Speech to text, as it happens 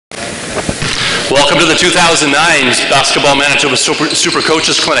Welcome to the 2009 Basketball Manitoba Super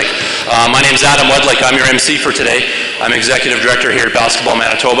Coaches Clinic. My name is Adam Wedlick. I'm your MC for today. I'm Executive Director here at Basketball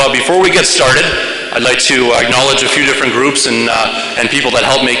Manitoba. Before we get started, I'd like to acknowledge a few different groups and people that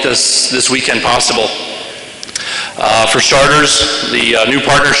helped make this weekend possible. For starters, the new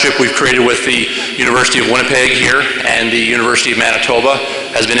partnership we've created with the University of Winnipeg here and the University of Manitoba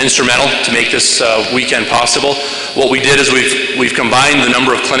has been instrumental to make this weekend possible. What we did is we've combined the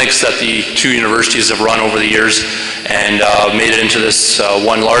number of clinics that the two universities have run over the years and made it into this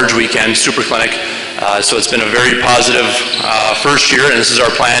one large weekend super clinic. So it's been a very positive first year, and this is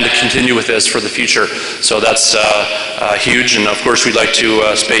our plan to continue with this for the future. So that's huge, and of course we'd like to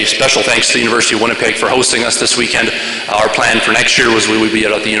pay special thanks to the University of Winnipeg for hosting us this weekend. Our plan for next year was we would be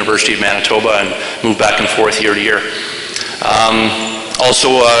at the University of Manitoba and move back and forth year to year. Also,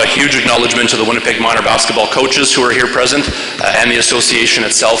 a huge acknowledgement to the Winnipeg minor basketball coaches who are here present and the association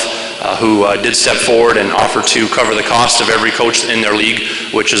itself who did step forward and offer to cover the cost of every coach in their league,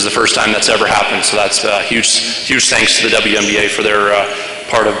 which is the first time that's ever happened. So that's huge thanks to the WNBA for their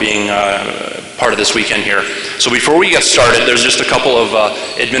part of being part of this weekend here. So before we get started, there's just a couple of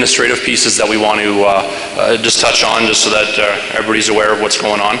administrative pieces that we want to just touch on, just so that everybody's aware of what's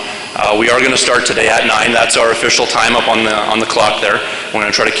going on. We are going to start today at 9. That's our official time up on the clock there. We're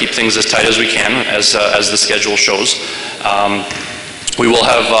going to try to keep things as tight as we can, as the schedule shows. We will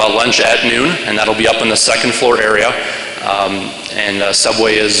have lunch at noon, and that'll be up in the second floor area.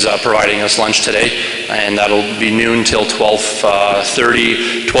 Subway is providing us lunch today, and that'll be noon till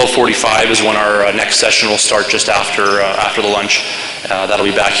 12:30. 12:45 is when our next session will start, just after the lunch. That'll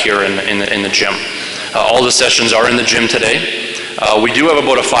be back here in the gym. All the sessions are in the gym today. We do have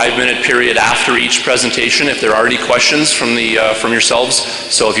about a 5-minute period after each presentation if there are any questions from yourselves.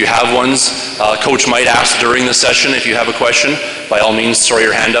 So if you have ones, Coach might ask during the session if you have a question. By all means, throw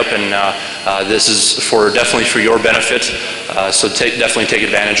your hand up, and this is definitely for your benefit. So definitely take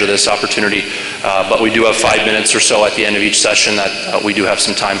advantage of this opportunity. But we do have 5 minutes or so at the end of each session that we do have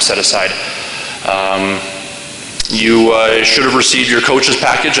some time set aside. You should have received your coach's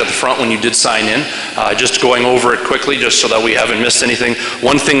package at the front when you did sign in. Just going over it quickly, just so that we haven't missed anything.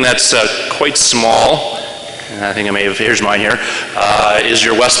 One thing that's quite small, and I think I may have, here's mine here, is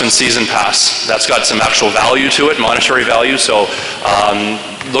your Westman season pass. That's got some actual value to it, monetary value, so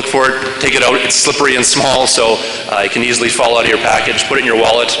look for it, take it out. It's slippery and small, so it can easily fall out of your package. Put it in your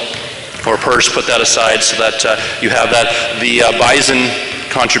wallet or purse, put that aside so that you have that. The Bison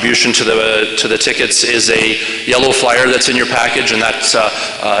contribution to the tickets is a yellow flyer that's in your package, and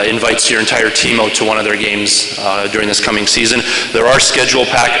that invites your entire team out to one of their games during this coming season. There are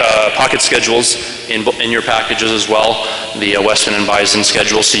pocket schedules in your packages as well, the Westman and Bison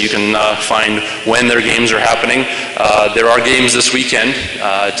schedule, so you can find when their games are happening. There are games this weekend,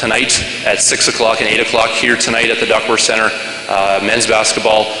 tonight at 6 o'clock and 8 o'clock here tonight at the Duckworth Center. Men's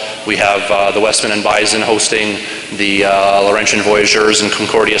basketball, we have the Westman and Bison hosting the Laurentian Voyageurs and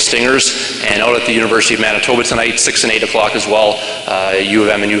Concordia Stingers, and out at the University of Manitoba tonight, 6 and 8 o'clock as well, U of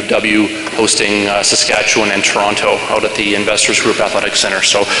M and U of W hosting Saskatchewan and Toronto out at the Investors Group Athletic Center.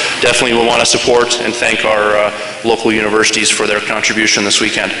 So definitely we want to support and thank our local universities for their contribution this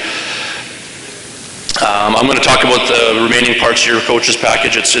weekend. I'm going to talk about the remaining parts of your coach's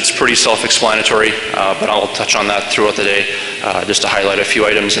package. It's pretty self-explanatory, but I'll touch on that throughout the day just to highlight a few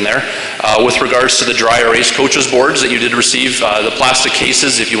items in there. With regards to the dry erase coaches boards that you did receive, the plastic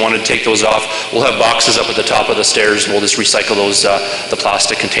cases, if you wanted to take those off, we'll have boxes up at the top of the stairs, and we'll just recycle those, the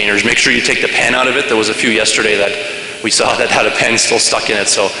plastic containers. Make sure you take the pen out of it. There was a few yesterday that we saw that had a pen still stuck in it,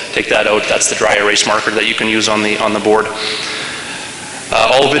 so take that out. That's the dry erase marker that you can use on the board.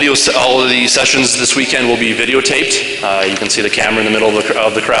 All of the sessions this weekend will be videotaped. You can see the camera in the middle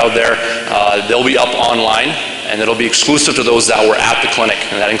of the crowd there. They'll be up online, and it'll be exclusive to those that were at the clinic,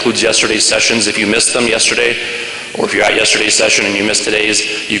 and that includes yesterday's sessions. If you missed them yesterday, or if you're at yesterday's session and you missed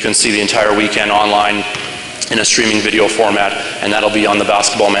today's, you can see the entire weekend online in a streaming video format, and that'll be on the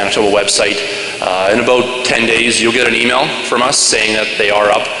Basketball Manitoba website. In about 10 days, you'll get an email from us saying that they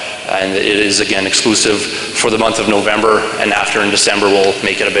are up. And it is, again, exclusive for the month of November, and after in December we'll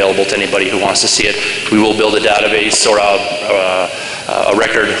make it available to anybody who wants to see it. We will build a database or a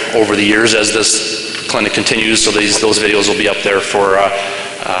record over the years as this clinic continues, so those videos will be up there for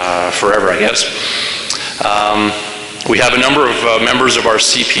forever, I guess. We have a number of members of our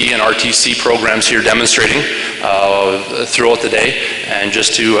CP and RTC programs here demonstrating throughout the day, and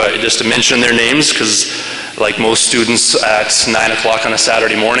just to mention their names, because like most students at 9 o'clock on a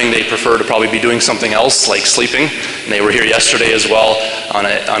Saturday morning, they prefer to probably be doing something else, like sleeping. And they were here yesterday as well on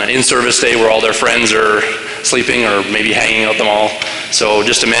an in-service day where all their friends are sleeping or maybe hanging out So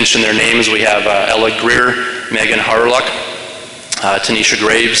just to mention their names, we have Ella Greer, Megan Harlock, Tanisha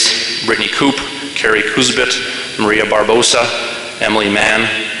Graves, Brittany Coop, Carrie Kuzbit, Maria Barbosa, Emily Mann,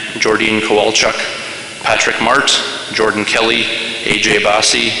 Jordine Kowalchuk, Patrick Mart, Jordan Kelly, AJ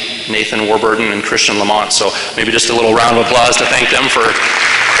Bassi, Nathan Warburton, and Christian Lamont. So maybe just a little round of applause to thank them for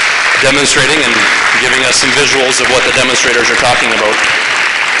demonstrating and giving us some visuals of what the demonstrators are talking about.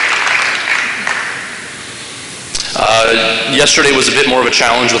 Yesterday was a bit more of a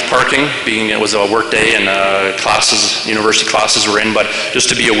challenge with parking, being it was a work day and university classes were in, but just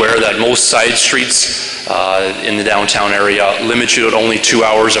to be aware that most side streets in the downtown area limit you at only 2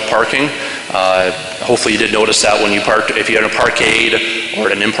 hours of parking. Hopefully you did notice that when you parked. If you're in a parkade or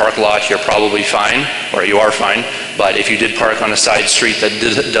at an in-park lot, you're probably fine, or you are fine. But if you did park on a side street that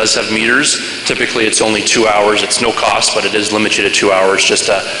does have meters, typically it's only 2 hours. It's no cost, but it is limited to 2 hours, just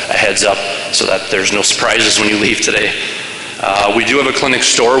a heads up so that there's no surprises when you leave today. We do have a clinic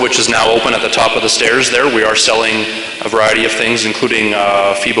store which is now open at the top of the stairs there. We are selling a variety of things, including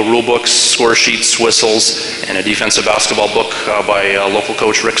FIBA rule books, score sheets, whistles, and a defensive basketball book by local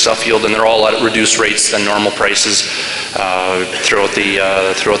coach Rick Suffield, and they're all at reduced rates than normal prices throughout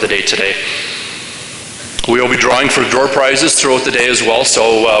the day today. We will be drawing for door prizes throughout the day as well,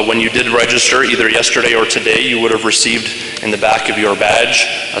 so when you did register either yesterday or today, you would have received in the back of your badge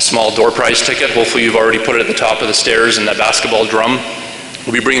a small door prize ticket. Hopefully you've already put it at the top of the stairs in that basketball drum.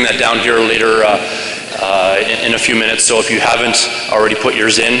 We'll be bringing that down here later in a few minutes, so if you haven't already put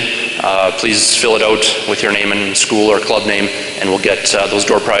yours in, please fill it out with your name and school or club name, and we'll get those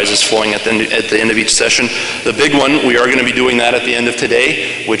door prizes flowing at the end of each session. The big one, we are going to be doing that at the end of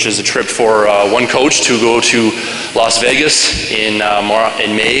today, which is a trip for one coach to go to Las Vegas in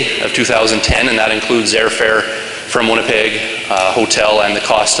May of 2010, and that includes airfare from Winnipeg, hotel, and the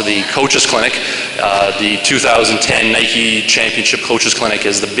cost of the Coaches Clinic. The 2010 Nike Championship Coaches Clinic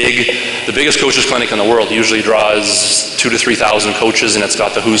is the biggest coaches clinic in the world. It usually draws 2,000 to 3,000 coaches, and it's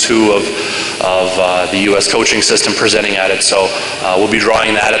got the who's who of the U.S. coaching system presenting at it. So we'll be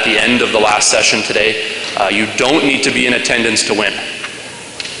drawing that at the end of the last session today. You don't need to be in attendance to win.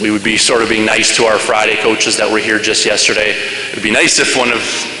 We would be sort of being nice to our Friday coaches that were here just yesterday. It would be nice if one of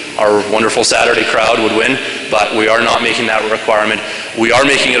our wonderful Saturday crowd would win, but we are not making that a requirement. We are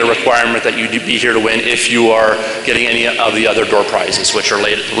making it a requirement that you be here to win if you are getting any of the other door prizes, which are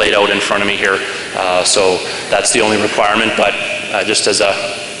laid out in front of me here. So that's the only requirement, but just as a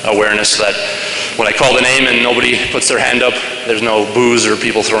awareness that when I call the name and nobody puts their hand up, there's no boos or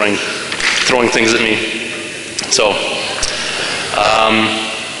people throwing things at me. So,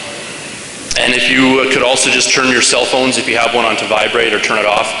 and if you could also just turn your cell phones, if you have one, onto vibrate or turn it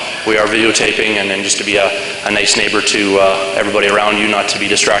off. We are videotaping, and then just to be a nice neighbor to everybody around you, not to be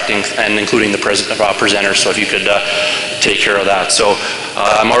distracting, and including the presenter, so if you could take care of that. So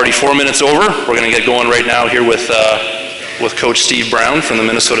I'm already 4 minutes over. We're going to get going right now here with Coach Steve Brown from the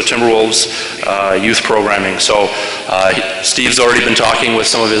Minnesota Timberwolves youth programming. So Steve's already been talking with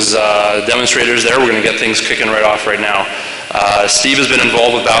some of his demonstrators there. We're going to get things kicking right off right now. Steve has been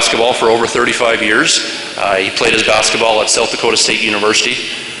involved with basketball for over 35 years. He played his basketball at South Dakota State University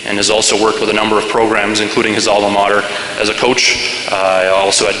and has also worked with a number of programs, including his alma mater as a coach,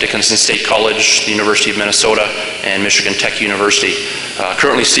 also at Dickinson State College, the University of Minnesota, and Michigan Tech University.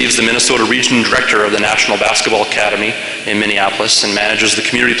 Currently, Steve's the Minnesota Region Director of the National Basketball Academy in Minneapolis and manages the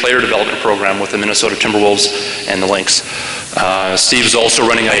Community Player Development Program with the Minnesota Timberwolves and the Lynx. Steve's also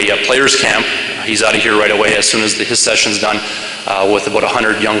running a players camp. He's out of here right away as soon as his session's done, with about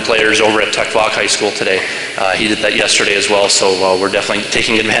 100 young players over at Tech Voc High School today. He did that yesterday as well, so we're definitely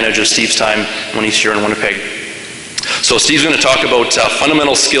taking advantage of Steve's time when he's here in Winnipeg. So Steve's going to talk about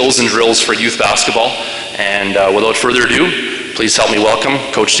fundamental skills and drills for youth basketball, and without further ado, please help me welcome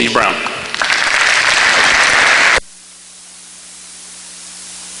Coach Steve Brown.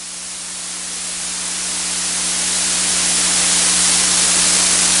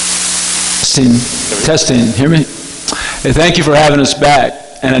 Testing. Hear me? Hey, thank you for having us back.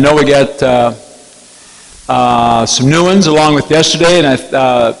 And I know we got some new ones along with yesterday, and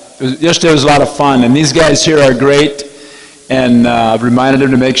yesterday was a lot of fun. And these guys here are great, and I've reminded them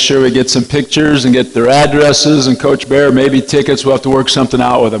to make sure we get some pictures and get their addresses, and Coach Bear, maybe tickets. We'll have to work something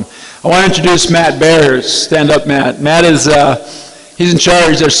out with them. I want to introduce Matt Bear. Stand up, Matt. Matt is he's in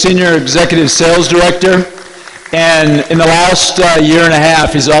charge. He's our Senior Executive Sales Director. And in the last year and a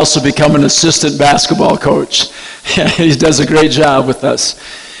half, he's also become an assistant basketball coach. He does a great job with us.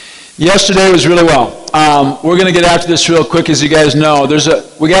 Yesterday was really well. We're going to get after this real quick, as you guys know.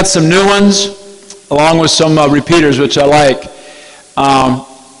 We got some new ones, along with some repeaters, which I like.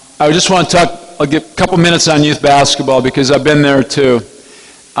 I just want to talk I'll give a couple minutes on youth basketball because I've been there too.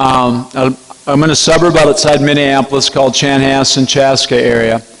 I'm in a suburb outside Minneapolis called Chanhassen, Chaska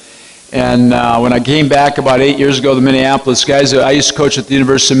area. And when I came back about 8 years ago to Minneapolis, guys, I used to coach at the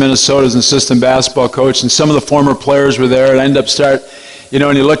University of Minnesota as an assistant basketball coach, and some of the former players were there, and I ended up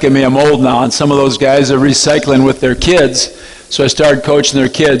when you look at me, I'm old now, and some of those guys are recycling with their kids. So I started coaching their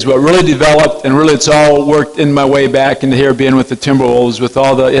kids. What really developed, and really it's all worked in my way back into here being with the Timberwolves, with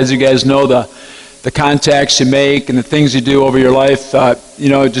all the, as you guys know, the contacts you make and the things you do over your life.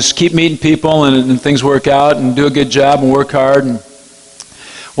 Just keep meeting people and things work out and do a good job and work hard. And,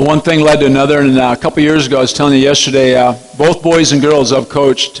 well, one thing led to another, and a couple years ago, I was telling you yesterday, both boys and girls I've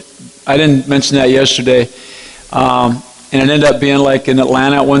coached. I didn't mention that yesterday. And it ended up being like in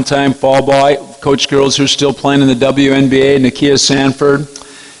Atlanta at one time, fall ball. I coached girls who are still playing in the WNBA, Nakia Sanford.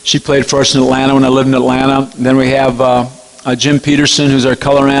 She played for us in Atlanta when I lived in Atlanta. And then we have Jim Peterson, who's our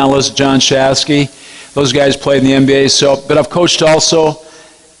color analyst, John Shasky. Those guys played in the NBA. But I've coached also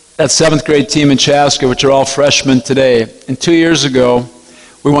that 7th grade team in Chaska, which are all freshmen today. And 2 years ago,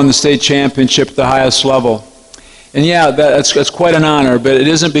 we won the state championship at the highest level. And yeah, that's quite an honor, but it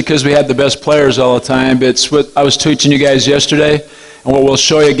isn't because we had the best players all the time, but it's what I was teaching you guys yesterday, and what we'll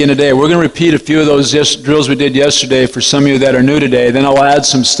show you again today. We're going to repeat a few of those drills we did yesterday for some of you that are new today, then I'll add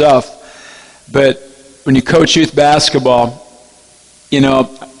some stuff. But when you coach youth basketball,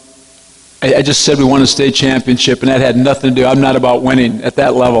 I just said we won a state championship, and that had nothing to do, I'm not about winning at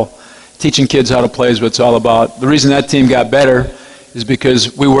that level. Teaching kids how to play is what it's all about. The reason that team got better is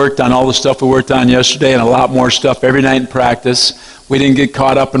because we worked on all the stuff we worked on yesterday and a lot more stuff every night in practice. We didn't get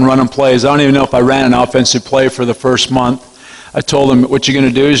caught up in running plays. I don't even know if I ran an offensive play for the first month. I told them what you're going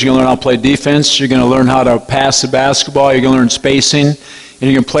to do is you're going to learn how to play defense, you're going to learn how to pass the basketball, you're going to learn spacing, and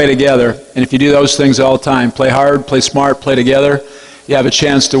you're going to play together. And if you do those things all the time, play hard, play smart, play together, you have a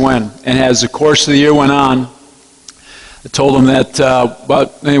chance to win. And as the course of the year went on, I told them that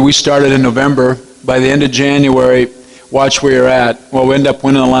we started in November. By the end of January, watch where you're at. Well, we ended up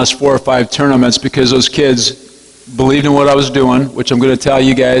winning the last 4 or 5 tournaments because those kids believed in what I was doing, which I'm going to tell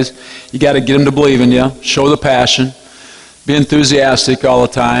you guys. You got to get them to believe in you, show the passion, be enthusiastic all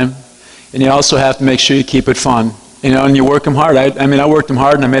the time, and you also have to make sure you keep it fun. And you work them hard. I worked them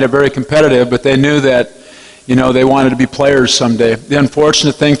hard and I made it very competitive, but they knew that, they wanted to be players someday. The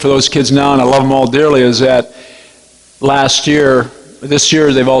unfortunate thing for those kids now, and I love them all dearly, is that this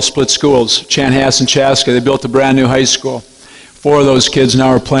year they've all split schools. Chanhassen, Chaska, they built a brand new high school. 4 of those kids now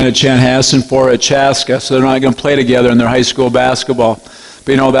are playing at Chanhassen, 4 at Chaska, so they're not going to play together in their high school basketball.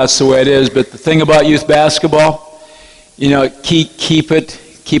 But that's the way it is. But the thing about youth basketball, keep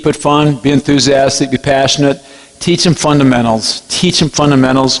it fun, be enthusiastic, be passionate, teach them fundamentals,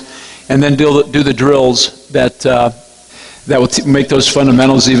 and then do the drills that will make those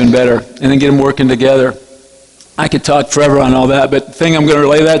fundamentals even better, and then get them working together. I could talk forever on all that, but the thing I'm going to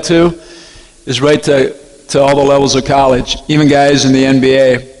relay that to is right to all the levels of college, even guys in the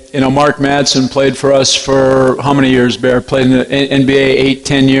NBA. Mark Madsen played for us for how many years, Bear? Played in the NBA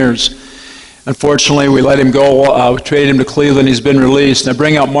 8-10 years. Unfortunately, we let him go. We traded him to Cleveland. He's been released. And I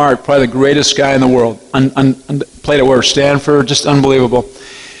bring out Mark, probably the greatest guy in the world. Played at where? Stanford, just unbelievable.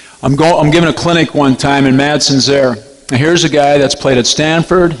 I'm giving a clinic one time, and Madsen's there. Now here's a guy that's played at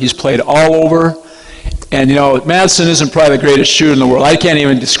Stanford. He's played all over. And, Madsen isn't probably the greatest shooter in the world. I can't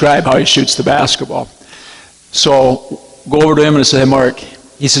even describe how he shoots the basketball. So go over to him and I say, hey, Mark.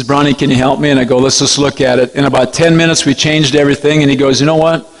 He says, Bronny, can you help me? And I go, let's just look at it. In about 10 minutes, we changed everything. And he goes, you know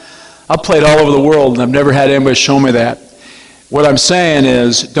what? I've played all over the world, and I've never had anybody show me that. What I'm saying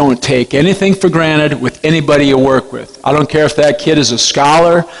is, don't take anything for granted with anybody you work with. I don't care if that kid is a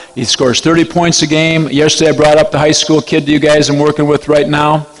scholar. He scores 30 points a game. Yesterday, I brought up the high school kid to you guys I'm working with right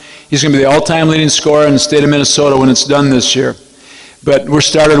now. He's going to be the all-time leading scorer in the state of Minnesota when it's done this year. But we're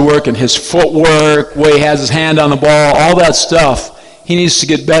started working his footwork, way he has his hand on the ball, all that stuff. He needs to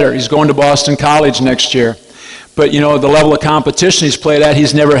get better. He's going to Boston College next year. But, the level of competition he's played at,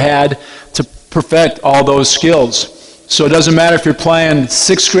 he's never had to perfect all those skills. So it doesn't matter if you're playing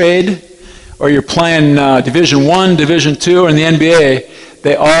 6th grade or you're playing Division I, Division II, or in the NBA,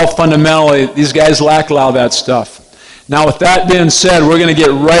 they all fundamentally, these guys lack a lot of that stuff. Now, with that being said, we're going to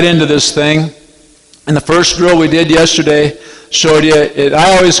get right into this thing. And the first drill we did yesterday showed you,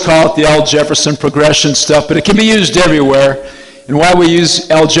 I always call it the Al Jefferson progression stuff, but it can be used everywhere. And why we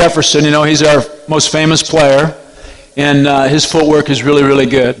use Al Jefferson, he's our most famous player, and his footwork is really, really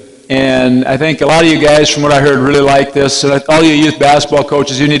good. And I think a lot of you guys, from what I heard, really like this. And all you youth basketball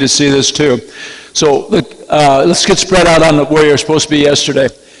coaches, you need to see this too. So look, let's get spread out on where you're supposed to be yesterday.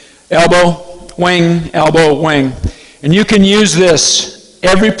 Elbow, wing, and you can use this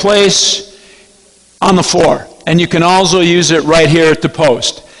every place on the floor. And you can also use it right here at the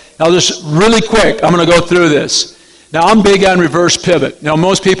post. Now just really quick, I'm going to go through this. Now I'm big on reverse pivot. You know,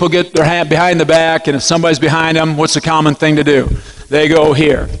 most people get their hand behind the back, and if somebody's behind them, what's the common thing to do? They go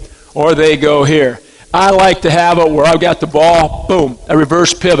here, or they go here. I like to have it where I've got the ball, boom, a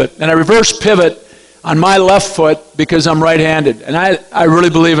reverse pivot. And I reverse pivot on my left foot because I'm right-handed. And I really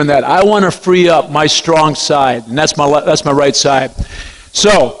believe in that. I want to free up my strong side, and that's my right side.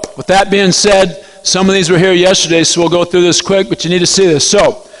 So, with that being said, some of these were here yesterday, so we'll go through this quick, but you need to see this.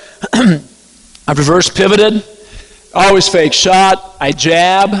 So, I've reverse pivoted, always fake shot, I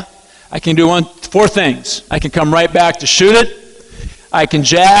jab. I can do four things. I can come right back to shoot it. I can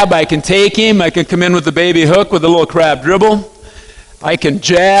jab, I can take him, I can come in with the baby hook with a little crab dribble. I can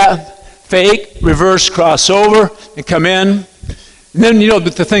jab, fake, reverse, cross over, and come in. And then, you know,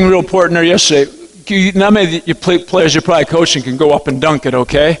 the thing real important there yesterday, not many of you players you're probably coaching can go up and dunk it,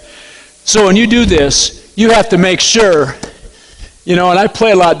 okay? So when you do this, you have to make sure, you know, and I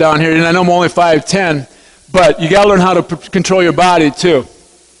play a lot down here, and I know I'm only 5'10", but you got to learn how to control your body too.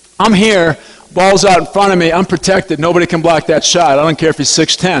 I'm here, ball's out in front of me, I'm protected, nobody can block that shot. I don't care if he's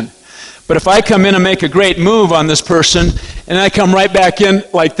 6'10". But if I come in and make a great move on this person, and I come right back in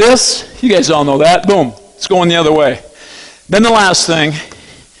like this, you guys all know that, boom, it's going the other way. Then the last thing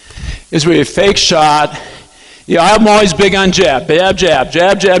is where you fake shot. You know, I'm always big on jab, jab, jab,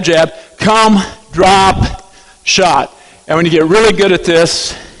 jab, jab, jab, come, drop, shot. And when you get really good at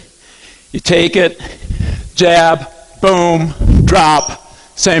this, you take it, jab, boom, drop,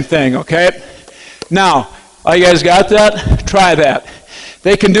 same thing, okay? Now, all you guys got that? Try that.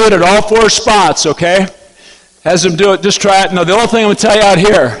 They can do it at all four spots, okay? Has them do it, just try it. Now, the only thing I'm going to tell you out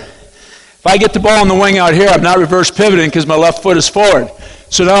here, if I get the ball on the wing out here, I'm not reverse pivoting because my left foot is forward.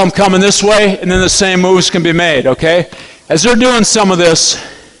 So now I'm coming this way, and then the same moves can be made, okay? As they're doing some of this,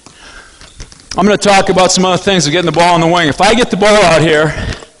 I'm going to talk about some other things of getting the ball on the wing. If I get the ball out here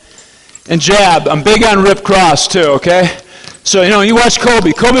and jab, I'm big on rip cross too, okay? So, you know, you watch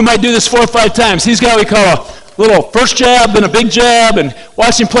Kobe. Kobe might do this 4 or 5 times. He's got what we call a little first jab, then a big jab, and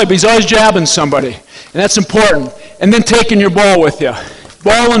watch him play, but he's always jabbing somebody. And that's important. And then taking your ball with you.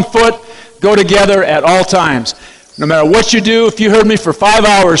 Ball and foot go together at all times. No matter what you do, if you heard me for 5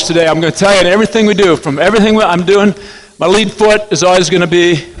 hours today, I'm going to tell you everything we do, from everything I'm doing, my lead foot is always going to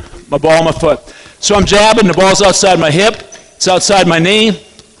be my ball, my foot. So I'm jabbing, the ball's outside my hip, it's outside my knee,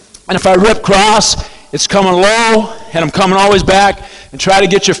 and if I rip cross, it's coming low, and I'm coming always back, and try to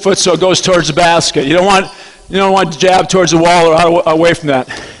get your foot so it goes towards the basket. You don't want to jab towards the wall or away from that.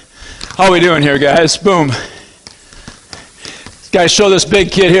 How are we doing here, guys? Boom. This guy showed this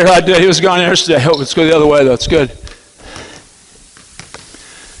big kid here how I did. He was gone yesterday. Oh, let's go the other way, though. It's good.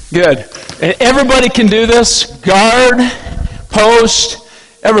 Good. And everybody can do this. Guard, post,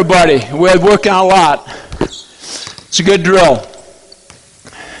 everybody. We're working a lot. It's a good drill.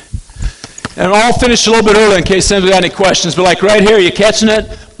 And I'll finish a little bit early in case anybody got any questions. But like right here, you're catching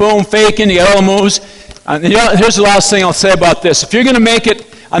it, boom, faking, you got all the moves. And here's the last thing I'll say about this. If you're going to make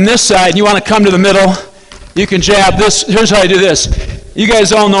it on this side and you want to come to the middle, you can jab this. Here's how you do this. You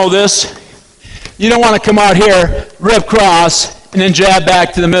guys all know this. You don't want to come out here, rip cross, and then jab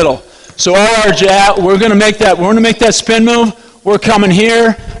back to the middle. So all our jab, we're going to make that spin move. We're coming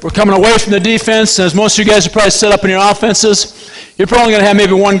here. We're coming away from the defense. And as most of you guys are probably set up in your offenses, you're probably going to have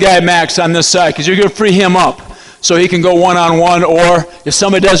maybe one guy max on this side because you're going to free him up so he can go one-on-one, or if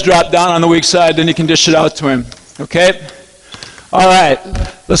somebody does drop down on the weak side, then you can dish it out to him. Okay? All right.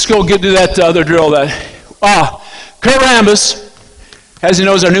 Let's go do that other drill. Kurt Rambis, as you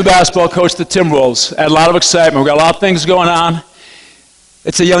know, is our new basketball coach, the Timberwolves. Had a lot of excitement. We've got a lot of things going on.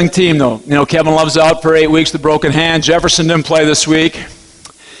 It's a young team, though. You know, Kevin Love's out for 8 weeks with a broken hand. Jefferson didn't play this week.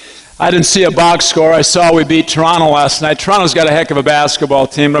 I didn't see a box score. I saw we beat Toronto last night. Toronto's got a heck of a basketball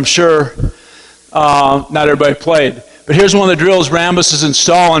team, but I'm sure not everybody played. But here's one of the drills Rambis is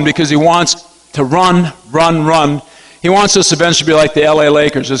installing because he wants to run. He wants us eventually to be like the LA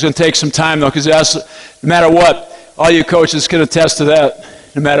Lakers. It's going to take some time, though, because no matter what, all you coaches can attest to that.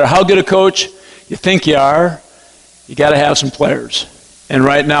 No matter how good a coach you think you are, you got to have some players. And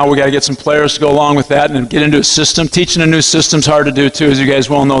right now, we got to get some players to go along with that and get into a system. Teaching a new system's hard to do, too, as you guys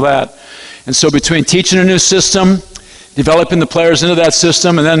well know that. And so between teaching a new system, developing the players into that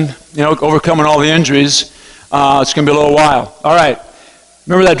system, and then, you know, overcoming all the injuries, it's going to be a little while. All right.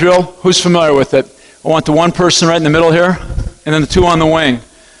 Remember that drill? Who's familiar with it? I want the one person right in the middle here, and then the two on the wing.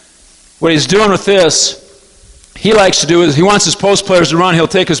 What he's doing with this, he likes to do is he wants his post players to run. He'll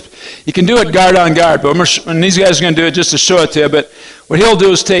take he can do it guard on guard, but and these guys are going to do it just to show it to you. But what he'll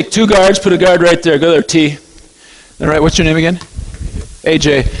do is take two guards, put a guard right there. Go there, T. All right, what's your name again?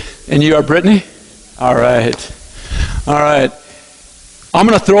 AJ. And you are Brittany? All right. All right. I'm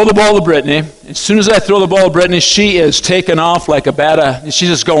going to throw the ball to Brittany. As soon as I throw the ball to Brittany, she is taking off like a bat. She's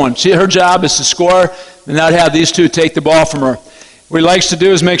just going. Her job is to score and not have these two take the ball from her. What he likes to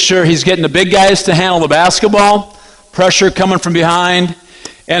do is make sure he's getting the big guys to handle the basketball, pressure coming from behind,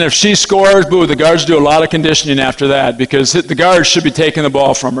 and if she scores, boo, the guards do a lot of conditioning after that because the guards should be taking the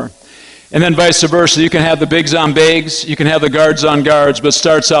ball from her. And then vice versa. You can have the bigs on bigs, you can have the guards on guards, but it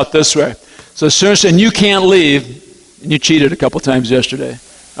starts out this way. So as soon as you can't leave, and you cheated a couple times yesterday.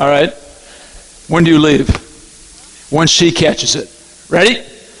 All right? When do you leave? When she catches it. Ready?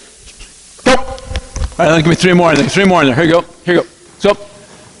 Go! All right, give me three more in there. Three more in there. Here you go. Here you go. So, you know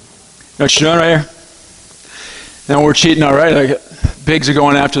what you're doing right here? Now we're cheating, all right? Like, bigs are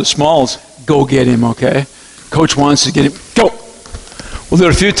going after the smalls. Go get him, okay? Coach wants to get him. Go! We'll do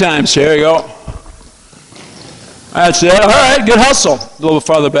it a few times. Here you go. That's it. All right, good hustle. A little bit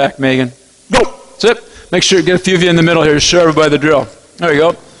farther back, Megan. Go! That's it. Make sure you get a few of you in the middle here to show everybody the drill. There you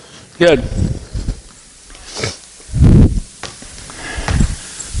go. Good.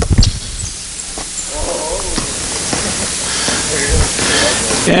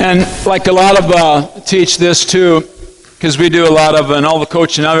 And like a lot of teach this too, because we do a lot of, and all the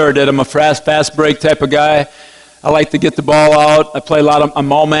coaching I've ever did, I'm a fast break type of guy. I like to get the ball out. I play a lot of,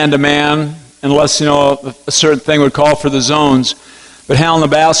 I'm all man-to-man, unless, you know, a certain thing would call for the zones. But handling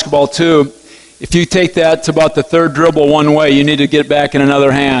the basketball too, if you take that to about the third dribble one way, you need to get back in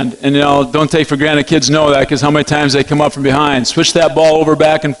another hand. And, you know, don't take for granted kids know that because how many times they come up from behind. Switch that ball over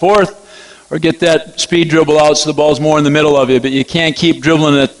back and forth or get that speed dribble out so the ball's more in the middle of you. But you can't keep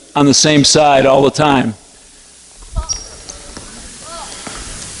dribbling it on the same side all the time.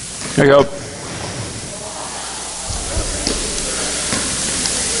 There you go.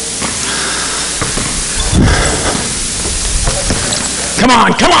 Come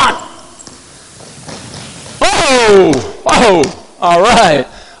on, come on! Oh, all right,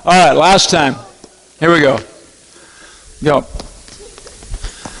 last time. Here we go. Go.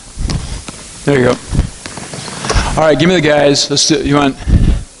 There you go. All right, give me the guys. Let's do. You want?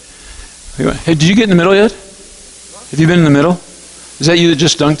 Hey, did you get in the middle yet? Have you been in the middle? Is that you that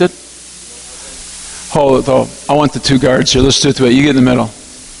just dunked it? Oh, I want the two guards here. Let's do it the way. You get in the middle.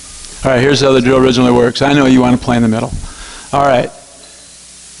 All right, here's how the drill originally works. I know you want to play in the middle. All right.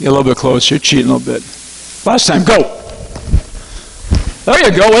 Get a little bit closer. You're cheating a little bit. Last time, go. There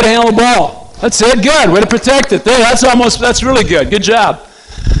you go. Way to handle the ball. That's it. Good. Way to protect it. There. That's really good. Good job.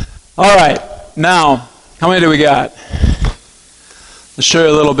 All right. Now, how many do we got? Let's show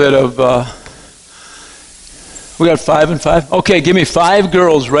you a little bit of. We got 5 and 5. Okay, give me 5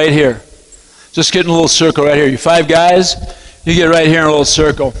 girls right here. Just get in a little circle right here. You 5 guys. You get right here in a little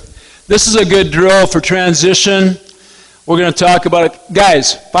circle. This is a good drill for transition. We're going to talk about it.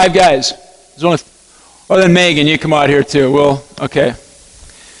 Guys, 5 guys. There's only. Oh, then Megan, you come out here too. Well, okay.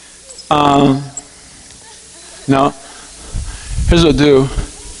 No. Here's what we'll do.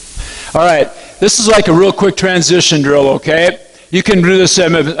 All right. This is like a real quick transition drill, okay? You can do this.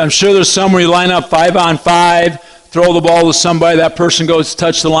 I'm sure there's some where you line up 5 on 5, throw the ball to somebody, that person goes to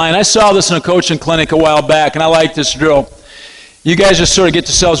touch the line. I saw this in a coaching clinic a while back, and I like this drill. You guys just sort of get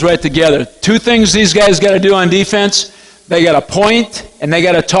yourselves right together. 2 things these guys got to do on defense. They got to point, and they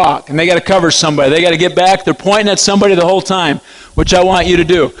got to talk, and they got to cover somebody. They got to get back. They're pointing at somebody the whole time, which I want you to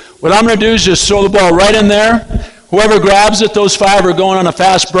do. What I'm going to do is just throw the ball right in there. Whoever grabs it, those 5 are going on a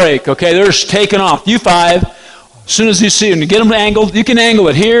fast break. Okay, they're just taking off. You 5, as soon as you see them, you get them angled. You can angle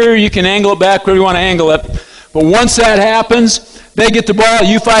it here. You can angle it back wherever you want to angle it. But once that happens, they get the ball.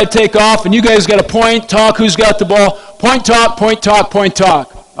 You 5 take off, and you guys got to point, talk. Who's got the ball? Point, talk, point, talk, point,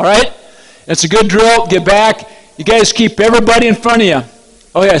 talk. All right? It's a good drill. Get back. You guys keep everybody in front of you.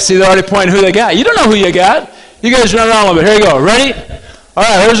 Oh, yeah, see, they're already pointing who they got. You don't know who you got. You guys run around a little bit. Here you go. Ready? All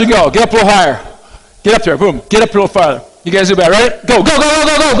right, here's we go. Get up a little higher. Get up there. Boom. Get up a little farther. You guys do that. Ready? Go, go, go, go,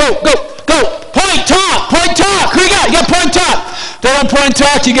 go, go, go, go, go. Point, talk, point, talk. Who you got? You got point, talk. They don't point,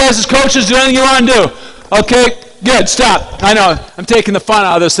 talk. You guys as coaches do anything you want to do. Okay, good. Stop. I know. I'm taking the fun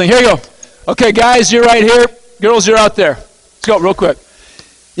out of this thing. Here you go. Okay, guys, you're right here. Girls, you're out there. Let's go real quick.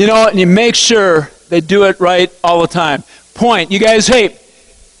 You know, and you make sure they do it right all the time. Point. You guys, hey,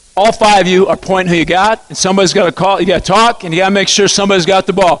 all 5 of you are pointing who you got, and somebody's got to call. You got to talk, and you got to make sure somebody's got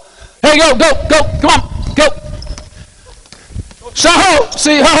the ball. Hey, go, go, go, come on, go. So,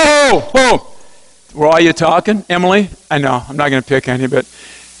 see, ho, ho, ho. Were all you talking, Emily? I know, I'm not going to pick any, but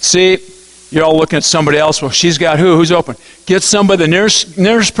see, you're all looking at somebody else. Well, she's got who? Who's open? Get somebody, the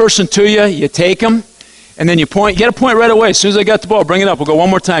nearest person to you, you take them, and then you point. Get a point right away. As soon as I got the ball, bring it up. We'll go one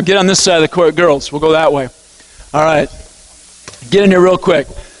more time. Get on this side of the court, girls. We'll go that way. All right. Get in here real quick.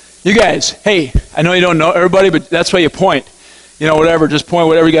 You guys, hey, I know you don't know everybody, but that's why you point. You know, whatever, just point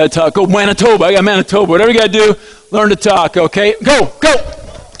whatever you got to talk. Go Manitoba, I got Manitoba. Whatever you got to do, learn to talk, okay? Go, go,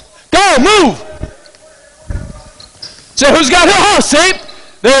 go, move. Say, who's got who? See?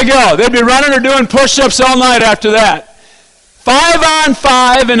 There you go. They'd be running or doing push-ups all night after that. 5 on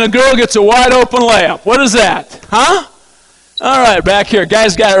 5, and the girl gets a wide open layup. What is that? Huh? All right, back here.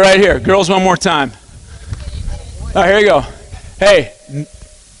 Guys got it right here. Girls, one more time. All right, here you go. Hey,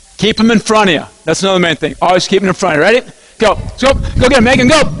 keep them in front of you. That's another main thing. Always keep them in front of you. Ready? Go. Go. Go get him, Megan.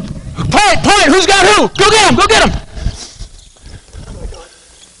 Go. Point. Point. Who's got who? Go get him. Go get him.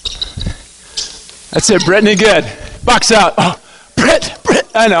 That's it, Brittany. Good. Box out. Oh, Britt.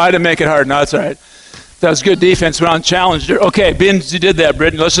 I know. I didn't make it hard. No, that's all right. That was good defense. Went on challenge. Okay, being you did that,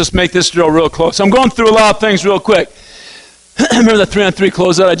 Brittany, let's just make this drill real close. I'm going through a lot of things real quick. Remember the 3-on-3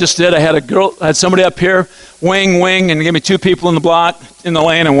 closeout I just did? I had somebody up here, wing, and they gave me 2 people in the block, in the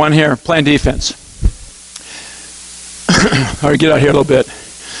lane, and 1 here, playing defense. All right, get out here a little bit.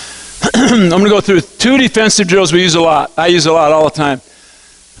 I'm going to go through 2 defensive drills we use a lot. I use a lot all the time.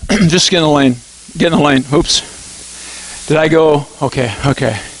 Just get in the lane. Get in the lane. Oops. Did I go? Okay.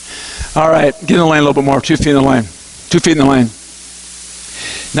 All right, get in the lane a little bit more. 2 feet in the lane. 2 feet in the lane.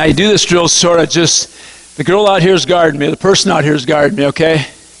 Now you do this drill sort of just, the girl out here is guarding me. The person out here is guarding me, okay?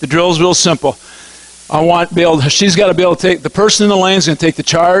 The drill is real simple. She's got to be able to take, the person in the lane is going to take the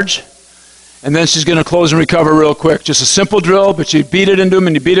charge, and then she's going to close and recover real quick. Just a simple drill, but you beat it into them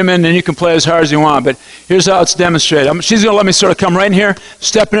and you beat them in, and then you can play as hard as you want. But here's how it's demonstrated. She's going to let me sort of come right in here,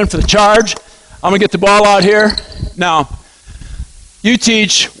 stepping in for the charge. I'm going to get the ball out here. Now, you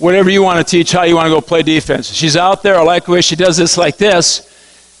teach whatever you want to teach, how you want to go play defense. She's out there. I like the way she does this like this.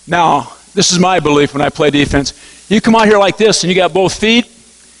 Now, this is my belief when I play defense. You come out here like this and you got both feet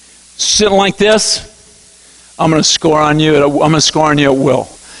sitting like this, I'm going to score on you. I'm going to score on you at will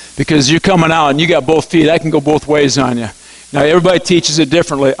because you're coming out and you got both feet. I can go both ways on you. Now, everybody teaches it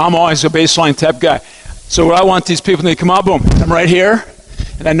differently. I'm always a baseline type guy. So what I want these people to come out, boom, I'm right here,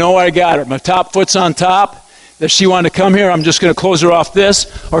 and I know I got her. My top foot's on top. If she wanted to come here, I'm just going to close her off this,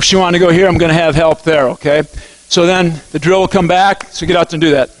 or if she wanted to go here, I'm going to have help there, okay? So then the drill will come back, so get out there and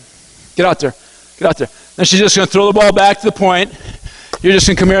do that. Get out there. Get out there. Then she's just going to throw the ball back to the point. You're just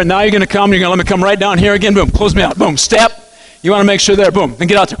going to come here. Now you're going to come. You're going to let me come right down here again. Boom. Close me out. Boom. Step. You want to make sure there. Boom. Then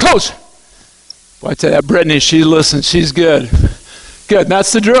get out there. Close. Boy, I tell you that Brittany, she listens. She's good. Good. And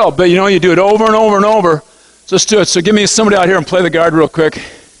that's the drill. But, you do it over and over and over. Just do it. So give me somebody out here and play the guard real quick.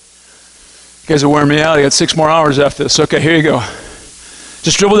 You guys are wearing me out. I got 6 more hours after this. Okay, here you go.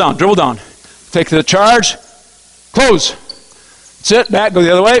 Just dribble down. Dribble down. Take the charge. Close. Sit back. Go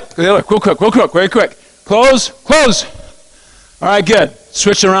the other way. Go the other way. Real quick. Real quick. Very quick. Close. Close. All right, good.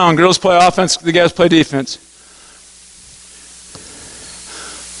 Switch around. Girls play offense. The guys play defense.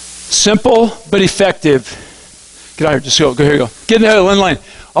 Simple but effective. Get out here. Just go. Go. Here you go. Get in the lane.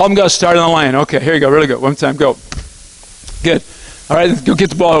 All of them got to start in the lane. Okay, here you go. Really good. One time. Go. Good. All right, go get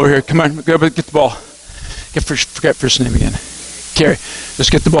the ball over here. Come on, go get the ball. Forget first name again. Carry.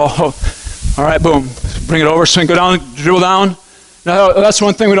 Just get the ball. Oh. All right, boom. Bring it over. Swing. Go down. Dribble down. Now, that's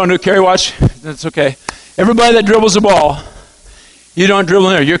one thing we don't do. Carry. Watch. That's okay. Everybody that dribbles the ball, you don't dribble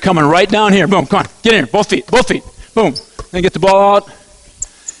in there. You're coming right down here. Boom. Come on. Get in here. Both feet. Both feet. Boom. Then get the ball out.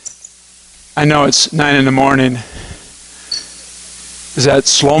 I know it's 9 in the morning. Is that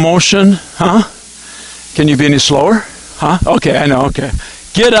slow motion? Huh? Can you be any slower? Huh? Okay, I know, okay.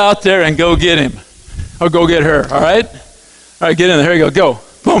 Get out there and go get him. Or go get her, all right? All right, get in there. Here you go. Go.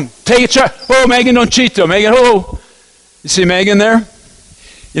 Boom. Take a shot. Oh, Megan, don't cheat, though. Megan, oh. You see Megan there?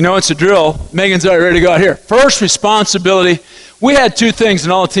 You know it's a drill. Megan's already ready to go out here. First responsibility. We had 2 things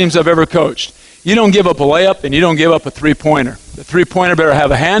in all the teams I've ever coached. You don't give up a layup, and you don't give up a three-pointer. The three-pointer better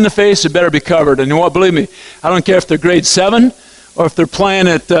have a hand in the face. It better be covered. And you know what? Believe me, I don't care if they're grade 7 or if they're playing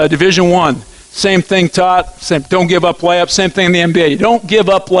at Division 1. Same thing taught. Don't give up layups. Same thing in the NBA. You don't give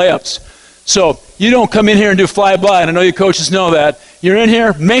up layups. So you don't come in here and do fly-by, and I know you coaches know that. You're in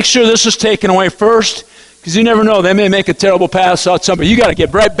here. Make sure this is taken away first, because you never know. They may make a terrible pass out somebody. You got to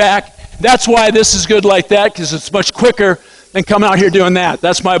get right back. That's why this is good like that, because it's much quicker than coming out here doing that.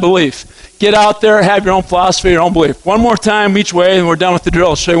 That's my belief. Get out there, have your own philosophy, your own belief. One more time each way, and we're done with the drill.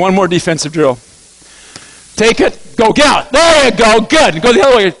 I'll show you one more defensive drill. Take it. Go. Get out. There you go. Good. Go the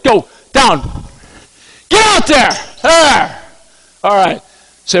other way. Go. Down. Get out there. There. All right.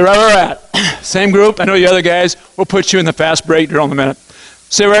 Stay right where we're at. Same group. I know you other guys. We'll put you in the fast break drill in a minute.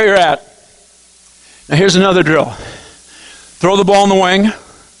 Stay right where you're at. Now here's another drill. Throw the ball in the wing.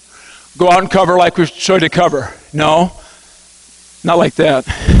 Go out and cover like we showed you to cover. No. Not like that.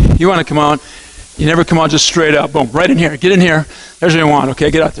 You want to come out. You never come out just straight up. Boom, right in here. Get in here. There's what you want. Okay,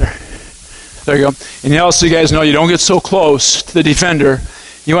 get out there. There you go. And also, you guys know you don't get so close to the defender.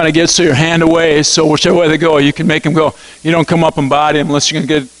 You want to get so your hand away, so whichever way they go, you can make them go. You don't come up and body them unless you're going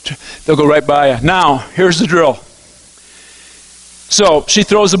to get, they'll go right by you. Now, here's the drill. So she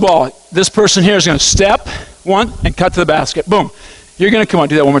throws the ball. This person here is going to step, one, and cut to the basket. Boom. You're going to come on,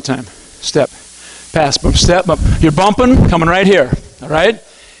 do that one more time. Step, pass, boom, step, up. You're bumping, coming right here, all right?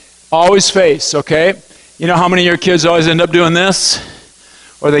 Always face, okay? You know how many of your kids always end up doing this?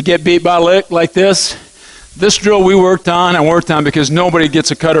 Or they get beat by a lick like this? This drill we worked on because nobody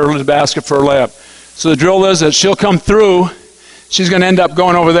gets a cutter in the basket for a layup. So the drill is that she'll come through, she's going to end up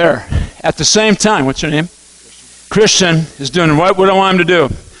going over there. At the same time, what's your name? Christian is doing what I want him to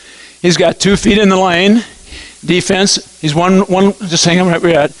do. He's got 2 feet in the lane, defense. He's one just hang him right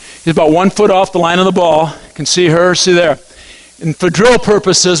where you're at. He's about 1 foot off the line of the ball. You can see her, see there. And for drill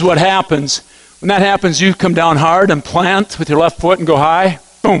purposes, what happens, when that happens, you come down hard and plant with your left foot and go high.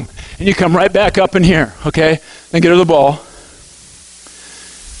 Boom. And you come right back up in here, okay? Then get her the ball.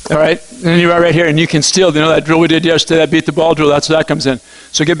 All right? And then you're right here, and you can steal. You know that drill we did yesterday, that beat the ball drill, that's where that comes in.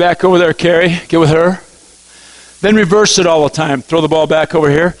 So get back over there, Carrie. Get with her. Then reverse it all the time. Throw the ball back over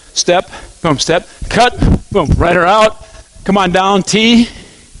here. Step. Boom. Step. Cut. Boom. Right her out. Come on down. T.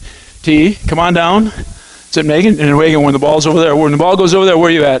 T. Come on down. Is it Megan? And Megan, when the ball's over there. When the ball goes over there, where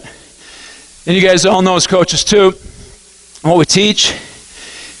are you at? And you guys all know as coaches too, what we teach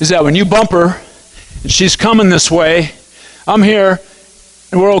is that when you bump her, and she's coming this way, I'm here,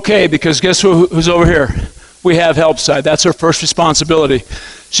 and we're okay, because guess who's over here? We have help side. That's her first responsibility.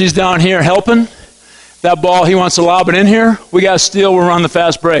 She's down here helping. That ball, he wants to lob it in here. We got to steal. We're on the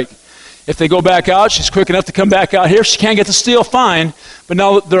fast break. If they go back out, she's quick enough to come back out here. If she can't get the steal, fine. But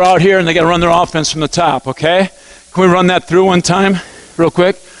now they're out here, and they got to run their offense from the top, okay? Can we run that through one time real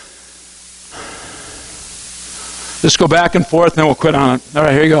quick? Just go back and forth, and then we'll quit on it. All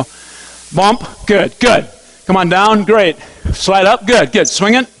right, here you go. Bump. Good, good. Come on down. Great. Slide up. Good, good.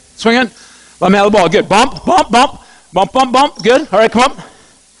 Swing it. Swing it. Let me have the ball. Good. Bump, bump, bump. Bump, bump, bump. Good. All right, come up.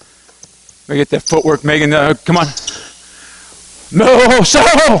 We get that footwork, Megan. Come on. No. So,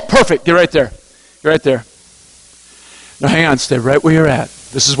 perfect. Get right there. Get right there. Now, hang on. Stay right where you're at.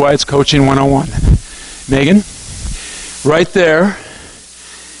 This is why it's coaching 101. Megan, right there.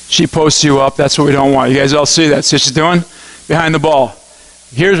 She posts you up. That's what we don't want. You guys all see that. See what she's doing? Behind the ball.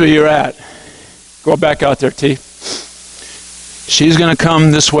 Here's where you're at. Go back out there, T. She's going to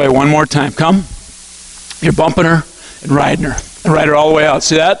come this way one more time. Come. You're bumping her and riding her. And ride her all the way out.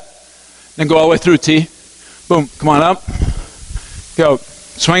 See that? Then go all the way through, T. Boom. Come on up. Go.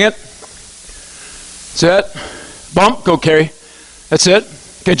 Swing it. That's it. Bump. Go, Carrie. That's it.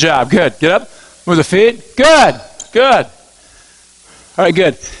 Good job. Good. Get up. Move the feet. Good. Good. All right,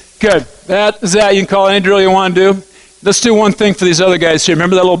 good. Good. That is that. You can call any drill you want to do. Let's do one thing for these other guys here.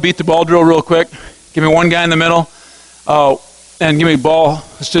 Remember that little beat the ball drill real quick? Give me one guy in the middle. And give me ball.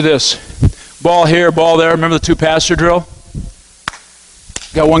 Let's do this. Ball here, ball there. Remember the 2-passer drill?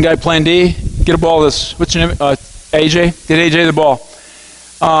 Got one guy playing D. Get a ball this. What's your name? AJ? Get AJ the ball.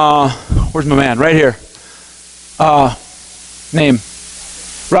 Where's my man? Right here. Name.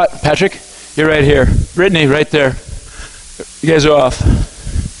 Right, Patrick? You're right here. Brittany, right there. You guys are off.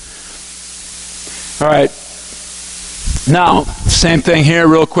 All right. Now, same thing here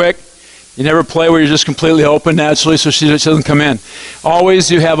real quick. You never play where you're just completely open naturally so she doesn't come in. Always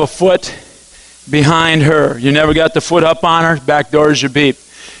you have a foot behind her. You never got the foot up on her. Back door is your beat.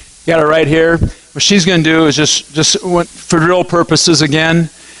 You got her right here. What she's going to do is just for drill purposes again,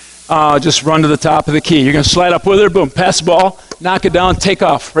 just run to the top of the key. You're going to slide up with her. Boom. Pass the ball. Knock it down. Take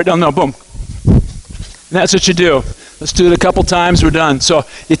off. Right down there. Boom. And that's what you do. Let's do it a couple times. We're done. So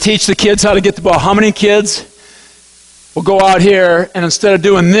you teach the kids how to get the ball. How many kids will go out here and instead of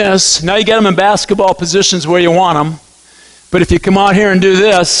doing this, now you get them in basketball positions where you want them. But if you come out here and do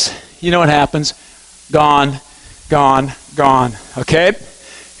this, you know what happens. Gone, gone, gone. Okay?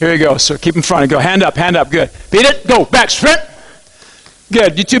 Here you go. So keep in front. Go hand up, good. Beat it. Go. Back. Sprint.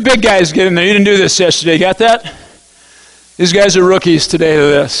 Good. You two big guys get in there. You didn't do this yesterday. Got that? These guys are rookies today to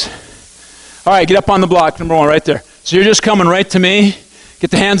this. All right, get up on the block, number one, right there. So you're just coming right to me. Get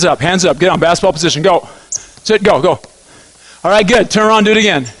the hands up, get on basketball position, go. Sit, go, go. All right, good, turn around, do it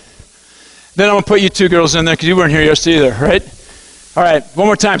again. Then I'm gonna put you two girls in there because you weren't here yesterday either, right? All right, one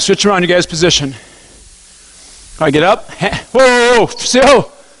more time, switch around, you guys' position. All right, get up. Whoa, whoa, whoa,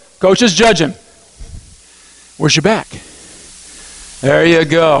 still. Coach is judging. Where's your back? There you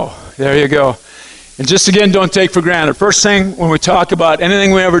go, there you go. And just again, don't take for granted. First thing when we talk about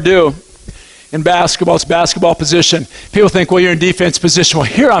anything we ever do, in basketball. It's basketball position. People think, well, you're in defense position. Well,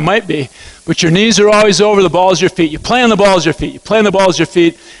 here I might be, but your knees are always over, the ball's your feet. You play on the ball's your feet. You play on the ball's your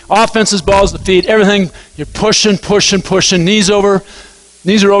feet. Offense is balls the feet. Everything, you're pushing, knees over.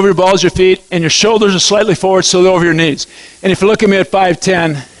 Knees are over your balls, your feet, and your shoulders are slightly forward, so they're over your knees. And if you look at me at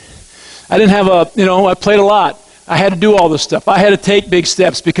 5'10", I didn't have I played a lot. I had to do all this stuff. I had to take big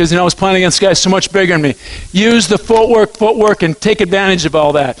steps because, I was playing against guys so much bigger than me. Use the footwork, and take advantage of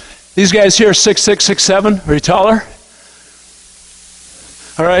all that. These guys here are 6'6", 6'7". Are you taller?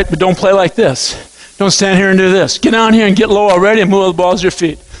 All right, but don't play like this. Don't stand here and do this. Get down here and get low already and move the balls to your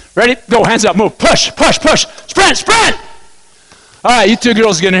feet. Ready? Go, hands up, move, push, sprint! All right, you two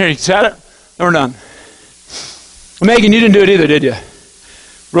girls get in here. You got it? Then we're done. Megan, you didn't do it either, did you?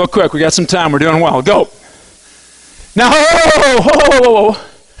 Real quick, we got some time. We're doing well. Go. Now, whoa.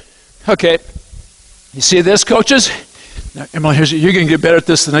 Okay. You see this, coaches? Now, Emily, you're going to get better at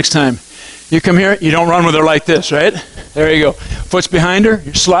this the next time. You come here, you don't run with her like this, right? There you go. Foot's behind her,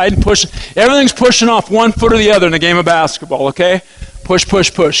 you're sliding, pushing. Everything's pushing off one foot or the other in the game of basketball, okay? Push.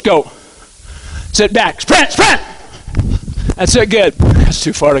 Go. Sit back. Sprint! That's it, good. That's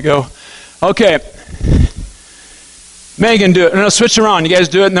too far to go. Okay. Megan, do it. No, switch around. You guys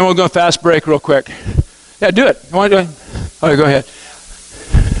do it, and then we'll go fast break real quick. Yeah, do it. You want to do it? All right, go ahead.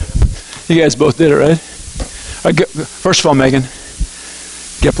 You guys both did it, right? All right, first of all, Megan,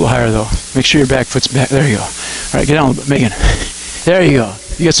 get up a little higher, though. Make sure your back foot's back. There you go. All right, get down a little bit, Megan. There you go.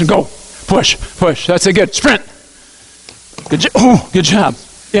 You get some go. Push. That's it, good. Sprint. Good job.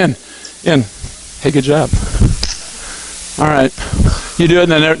 In. Hey, good job. All right. You do it,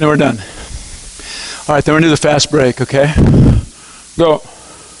 and then we're done. All right, then we're going to do the fast break, okay? Go.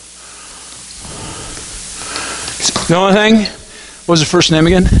 The only thing, what was her first name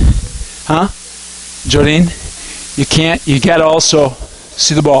again? Huh? Jodine? You got to also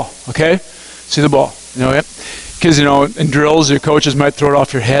see the ball, okay? See the ball, Because, in drills, your coaches might throw it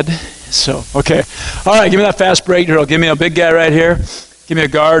off your head. So, okay. All right, give me that fast break drill. Give me a big guy right here. Give me a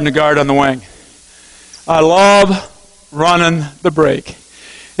guard and a guard on the wing. I love running the break.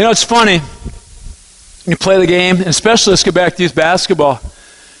 It's funny. You play the game, and especially let's get back to youth basketball.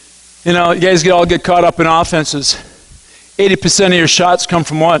 You guys get caught up in offenses. 80% of your shots come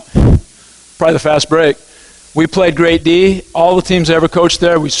from what? Probably the fast break. We played great D. All the teams I ever coached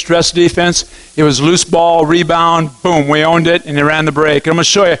there, we stressed defense. It was loose ball, rebound, boom, we owned it, and they ran the break. And I'm going to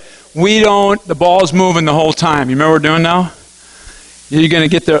show you, the ball's moving the whole time. You remember what we're doing now? You're going to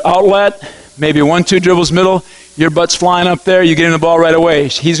get their outlet, maybe 1-2 dribbles middle, your butt's flying up there, you get in the ball right away.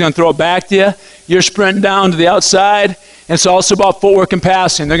 He's going to throw it back to you. You're sprinting down to the outside. And it's also about footwork and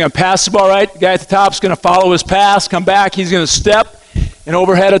passing. They're going to pass the ball right. The guy at the top is going to follow his pass, come back. He's going to step and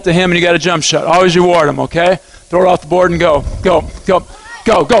overhead it to him, and you got a jump shot. Always reward him, okay? Throw it off the board and go. Go.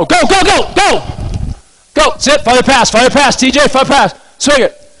 Sit. Fire pass, TJ. Fire pass. Swing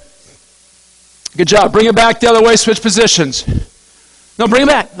it. Good job. Bring it back the other way. Switch positions. No, bring it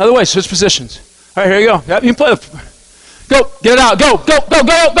back. Other way. Switch positions. All right, here you go. Yep, you can play. Go. Get it out. Go.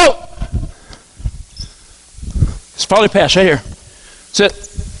 It's probably pass right here. Sit.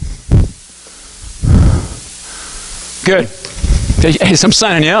 Good. Hey, I'm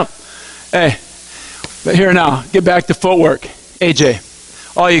signing you up. Hey, but here now, get back to footwork. AJ,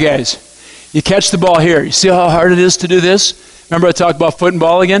 all you guys, you catch the ball here. You see how hard it is to do this? Remember I talked about foot and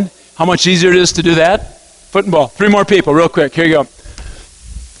ball again? How much easier it is to do that? Foot and ball. 3 more people, real quick. Here you go.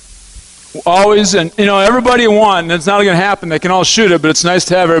 Always, and everybody won. It's not going to happen. They can all shoot it, but it's nice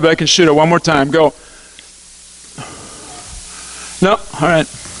to have everybody can shoot it. One more time. Go. No, all right.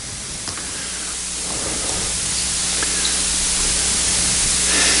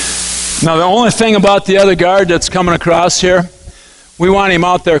 Now the only thing about the other guard that's coming across here, we want him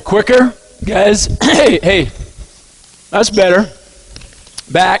out there quicker. Guys, hey, that's better.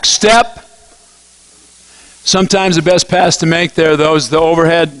 Back, step. Sometimes the best pass to make there, though, is the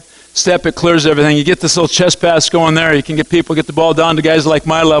overhead step. It clears everything. You get this little chest pass going there. You can get the ball down to guys like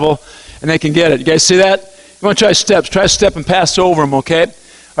my level, and they can get it. You guys see that? You want to try steps. Try step and pass over them, okay? All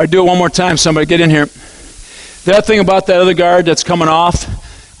right, do it one more time. Somebody get in here. The other thing about that other guard that's coming off,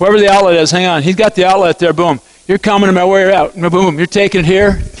 wherever the outlet is, hang on. He's got the outlet there, boom. You're coming to where you're out. Boom, you're taking it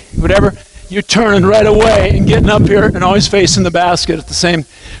here, whatever. You're turning right away and getting up here and always facing the basket at the same.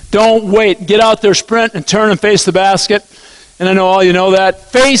 Don't wait. Get out there, sprint, and turn and face the basket. And I know all you know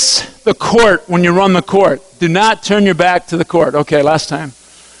that. Face the court when you run the court. Do not turn your back to the court. Okay, last time.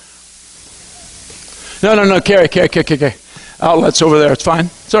 No, carry. Outlet's over there. It's fine.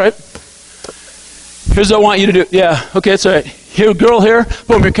 It's all right. Here's what I want you to do. Yeah, okay, it's all right. Here, girl here.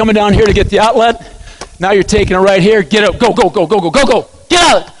 Boom, you're coming down here to get the outlet. Now you're taking it right here. Get up. Go. Get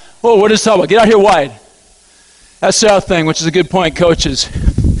out. Whoa, what is that? Get out here wide. That's the other thing, which is a good point, coaches.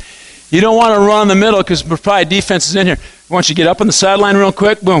 You don't want to run in the middle because probably defense is in here. I want you to get up on the sideline real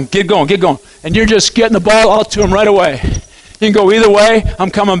quick. Boom, get going, get going. And you're just getting the ball out to him right away. You can go either way. I'm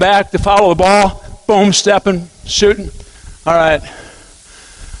coming back to follow the ball. Boom, stepping, shooting. All right.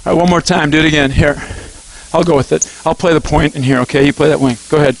 All right, one more time. Do it again. Here. I'll go with it. I'll play the point in here, okay? You play that wing.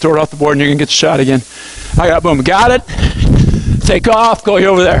 Go ahead. Throw it off the board and you're going to get the shot again. I got boom. Got it. Take off. Go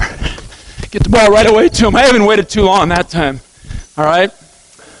over there. Get the ball right away to him. I haven't waited too long that time. All right.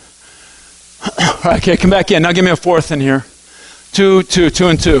 All right, okay, come back in. Now give me a fourth in here. 2, 2, 2,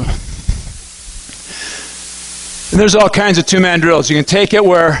 and 2. And there's all kinds of two-man drills. You can take it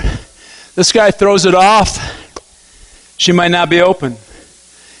where this guy throws it off. She might not be open.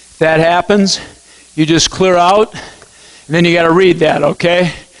 If that happens, you just clear out, and then you got to read that,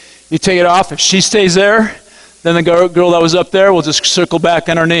 okay? You take it off. If she stays there, then the girl that was up there will just circle back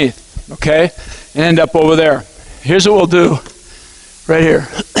underneath, okay? And end up over there. Here's what we'll do right here.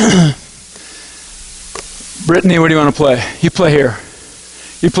 Brittany, where do you want to play? You play here.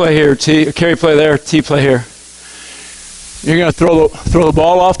 You play here. T. Carrie, play there. T, play here. You're going to throw the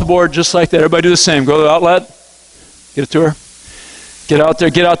ball off the board just like that. Everybody do the same. Go to the outlet. Get it to her. Get out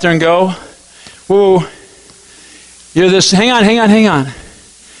there and go. Woo. You're this. Hang on.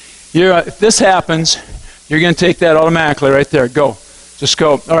 If this happens, you're going to take that automatically right there. Go. Just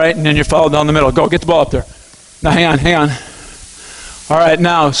go. All right, and then you follow down the middle. Go. Get the ball up there. Now, hang on. All right,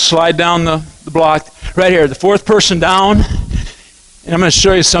 now slide down the block. Right here, the fourth person down. And I'm going to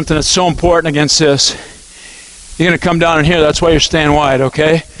show you something that's so important against this. You're going to come down in here. That's why you're staying wide,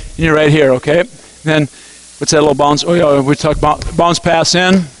 okay? And you're right here, okay? Then, what's that little bounce? Oh, yeah, we talk about bounce pass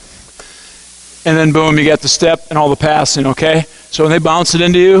in. And then, boom, you got the step and all the passing, okay? So when they bounce it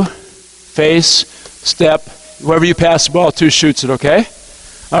into you, face, step, whoever you pass the ball to shoots it, okay?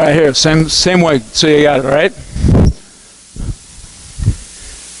 All right, here, same way. So you got it, all right?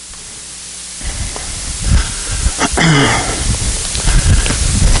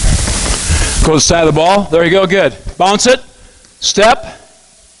 Go to the side of the ball. There you go. Good. Bounce it. Step.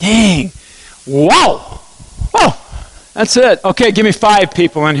 Dang. Wow. Oh, that's it. Okay, give me 5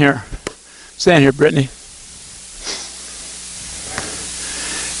 people in here. Stand here, Brittany.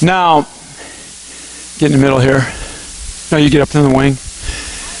 Now, get in the middle here. No, you get up in the wing.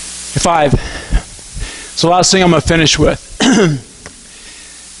 5. So last thing I'm going to finish with.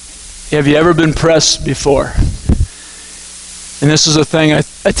 Have you ever been pressed before? And this is a thing I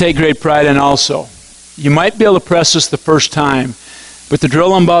take great pride in also. You might be able to press this the first time, but the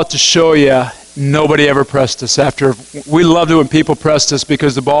drill I'm about to show you, nobody ever pressed us. We loved it when people pressed us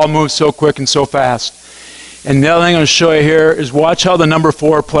because the ball moves so quick and so fast. And the other thing I'm going to show you here is watch how the number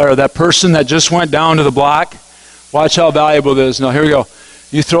 4 player, that person that just went down to the block, watch how valuable it is. Now, here we go.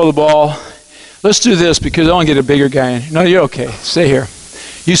 You throw the ball. Let's do this because I want to get a bigger guy in. No, you're okay. Stay here.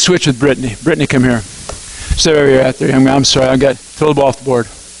 You switch with Brittany. Brittany, come here. Stay where you're at there. I'm sorry. Throw the ball off the board.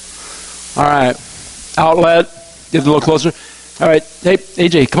 All right. Outlet. Get a little closer. All right. Hey,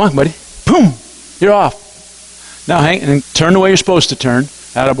 AJ, come on, buddy. Boom. You're off. Now hang and turn the way you're supposed to turn.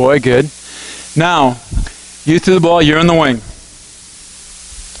 Attaboy. Good. Now, you threw the ball. You're in the wing.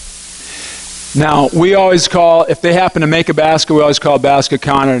 Now, we always call, if they happen to make a basket, we always call it basket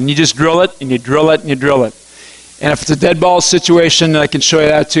counter. And you just drill it, and you drill it, and you drill it. And if it's a dead ball situation, I can show you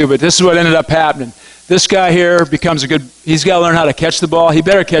that too. But this is what ended up happening. This guy here becomes he's got to learn how to catch the ball. He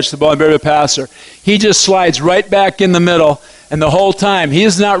better catch the ball. He better be a passer. He just slides right back in the middle. And the whole time, he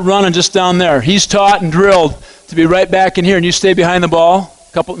is not running just down there. He's taught and drilled to be right back in here. And you stay behind the ball.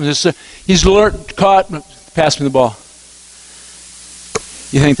 He's caught. Pass me the ball.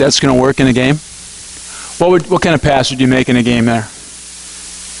 You think that's going to work in a game? What kind of pass would you make in a game there?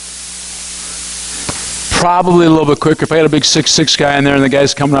 Probably a little bit quicker. If I got a big 6'6" guy in there and the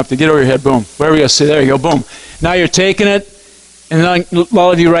guy's coming up to get over your head, boom. Wherever you say, there you go, boom. Now you're taking it, and a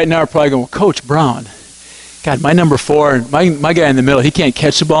lot of you right now are probably going, well, Coach Brown, God, my number 4, my guy in the middle, he can't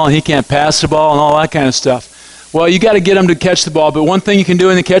catch the ball and he can't pass the ball and all that kind of stuff. Well, you got to get him to catch the ball, but one thing you can do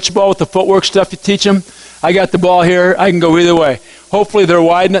in the catch the ball with the footwork stuff you teach them, I got the ball here, I can go either way. Hopefully they're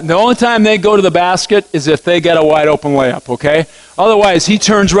wide. The only time they go to the basket is if they get a wide open layup, okay? Otherwise, he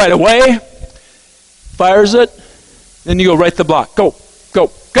turns right away, fires it, then you go right to the block. Go,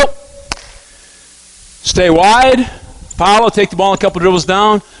 go, go. Stay wide, follow, take the ball a couple dribbles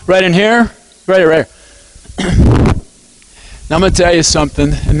down, right in here, right here, right here. Now I'm going to tell you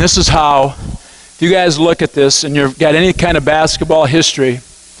something, and this is how, if you guys look at this and you've got any kind of basketball history,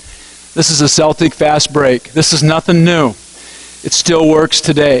 this is a Celtic fast break. This is nothing new. It still works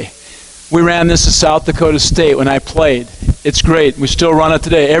today. We ran this at South Dakota State when I played. it's great. We still run it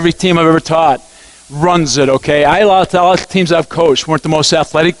today. Every team I've ever taught runs it, okay? A lot of teams I've coached weren't the most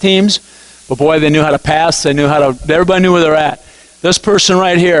athletic teams, but boy, they knew how to pass. They knew how to, everybody knew where they're at. This person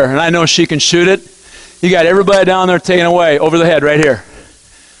right here, and I know she can shoot it. You got everybody down there taking away over the head right here.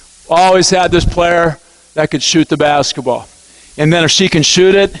 Always had this player that could shoot the basketball. And then if she can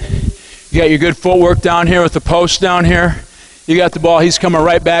shoot it, you got your good footwork down here with the post down here. You got the ball, he's coming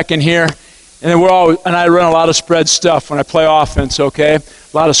right back in here. And then I run a lot of spread stuff when I play offense, okay?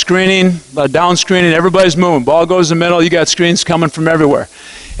 A lot of screening, a lot of down screening, everybody's moving. Ball goes in the middle, you got screens coming from everywhere.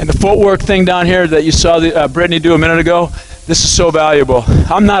 And the footwork thing down here that you saw Brittany do a minute ago, this is so valuable.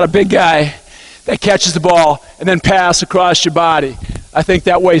 I'm not a big guy that catches the ball and then pass across your body. I think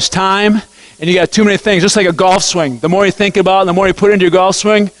that wastes time, and you got too many things, just like a golf swing. The more you think about it, the more you put into your golf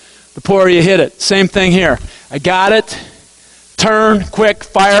swing, the poorer you hit it. Same thing here. I got it, turn, quick,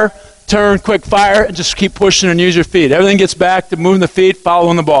 fire, turn, quick, fire, and just keep pushing and use your feet. Everything gets back to moving the feet,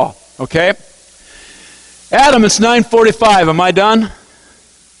 following the ball, okay? Adam, it's 9:45. Am I done?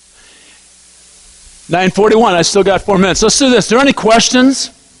 9:41. I still got 4 minutes. Let's do this. Are there any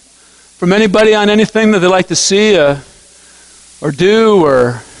questions from anybody on anything that they'd like to see or do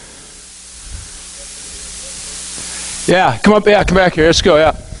or... Yeah, come up. Yeah, come back here. Let's go.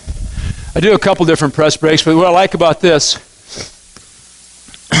 Yeah. I do a couple different press breaks, but what I like about this...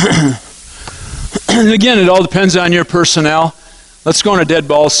 And again, it all depends on your personnel. Let's go in a dead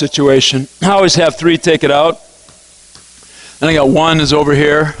ball situation. I always have 3 take it out. Then I got 1 is over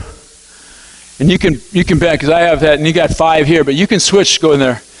here. And you can bet, because I have that, and you got 5 here, but you can switch, go in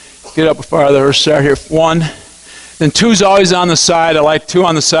there. Get up farther, or start here. 1. Then 2's always on the side. I like 2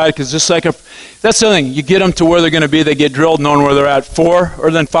 on the side, because just like that's the thing. You get them to where they're going to be. They get drilled knowing where they're at. 4,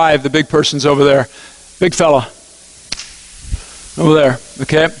 or then 5, the big person's over there. Big fella. Over there,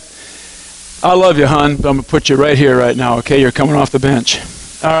 okay? I love you, hon, but I'm going to put you right here right now, okay? You're coming off the bench.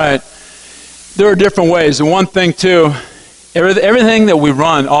 All right. There are different ways. The one thing, too, everything that we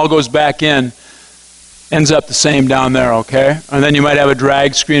run all goes back in, ends up the same down there, okay? And then you might have a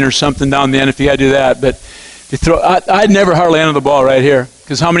drag screen or something down the end if you got to do that. But if you throw, I'd never hardly enter the ball right here,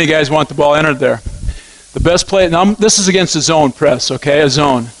 because how many guys want the ball entered there? The best play, now this is against a zone press, okay, a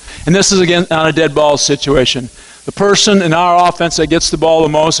zone. And this is again on a dead ball situation. The person in our offense that gets the ball the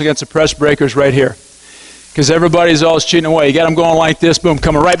most against the press breaker is right here, because everybody's always cheating away. You got them going like this, boom,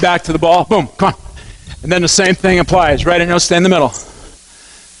 coming right back to the ball, boom, come on. And then the same thing applies, right? Stay in the middle.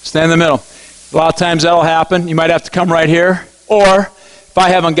 Stay in the middle. A lot of times that'll happen. You might have to come right here. Or if I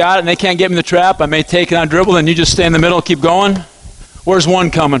haven't got it and they can't get me in the trap, I may take it on dribble, and you just stay in the middle, keep going. Where's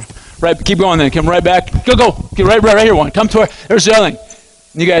 1 coming? Right, keep going then. Come right back. Go. Get right here, 1. Come toward. There's the other thing.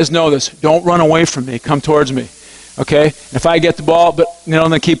 And you guys know this. Don't run away from me. Come towards me. Okay? And if I get the ball, but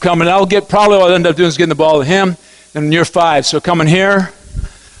then keep coming. Probably what I'll end up doing is getting the ball to him, and you're 5. So coming here,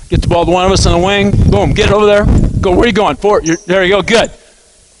 get the ball to one of us on the wing. Boom. Get it over there. Go. Where are you going? Forward. There you go. Good.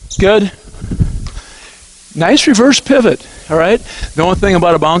 Good. Nice reverse pivot, all right? The only thing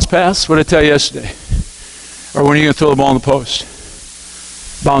about a bounce pass, what did I tell you yesterday? Or when are you going to throw the ball in the post?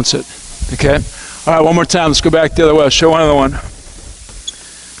 Bounce it, okay? All right, one more time. Let's go back the other way. I'll show one other one.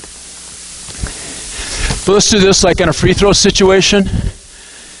 So let's do this like in a free throw situation.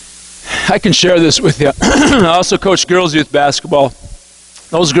 I can share this with you. I also coach girls' youth basketball.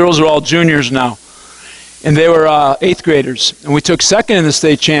 Those girls are all juniors now. And they were 8th graders. And we took 2nd in the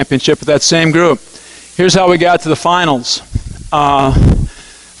state championship with that same group. Here's how we got to the finals.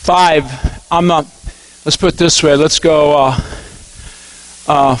 5, let's put it this way. Let's go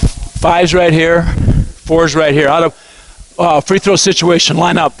 5's right here, 4's right here. Out of free throw situation,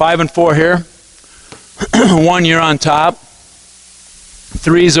 line up 5 and 4 here. 1, you're on top.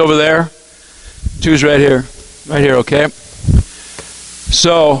 3's over there. 2's right here, okay?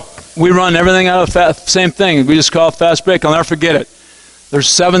 So we run everything out of the same thing. We just call it fast break. I'll never forget it. There's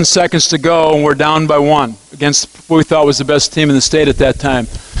 7 seconds to go, and we're down by 1 against what we thought was the best team in the state at that time.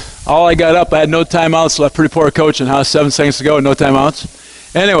 All I got up, I had no timeouts left. Pretty poor coaching, huh? 7 seconds to go and no timeouts.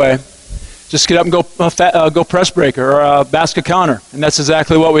 Anyway, just get up and go press breaker or basket counter, and that's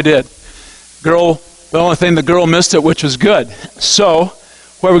exactly what we did. The only thing the girl missed it, which was good. So,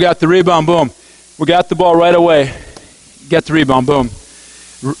 where we got the rebound, boom. We got the ball right away. Get the rebound, boom.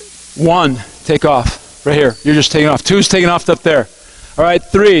 1, take off, right here. You're just taking off. 2's taking off up there. All right,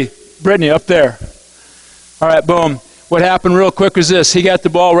 3, Brittany, up there. All right, boom. What happened real quick was this. He got the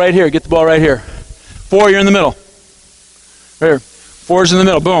ball right here. Get the ball right here. 4, you're in the middle. Right here. 4's in the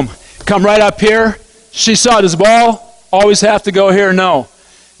middle. Boom. Come right up here. She saw it as a ball. Always have to go here. No.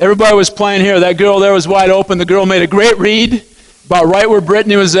 Everybody was playing here. That girl there was wide open. The girl made a great read about right where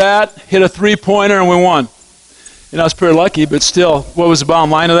Brittany was at. Hit a 3-pointer, and we won. You know, I was pretty lucky, but still, what was the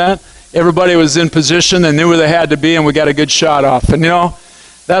bottom line of that? Everybody was in position, they knew where they had to be, and we got a good shot off. And, you know,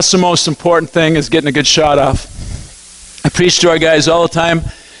 that's the most important thing, is getting a good shot off. I preach to our guys all the time,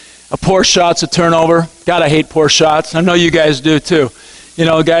 a poor shot's a turnover. God, I hate poor shots. I know you guys do too. You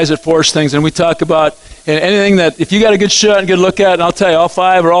know, guys that force things. And we talk about anything that, if you got a good shot and good look at, and I'll tell you, all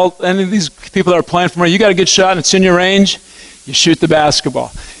five or all any of these people that are playing for me, you got a good shot and it's in your range, you shoot the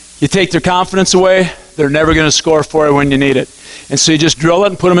basketball. You take their confidence away, they're never going to score for you when you need it. And so you just drill it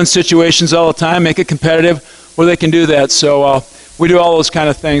and put them in situations all the time, make it competitive where they can do that. So we do all those kind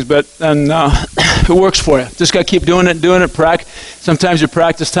of things, but it works for you. Just got to keep doing it, practice. Sometimes your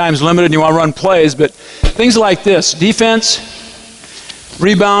practice time's limited and you want to run plays, but things like this, defense,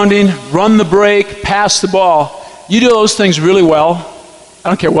 rebounding, run the break, pass the ball, you do those things really well. I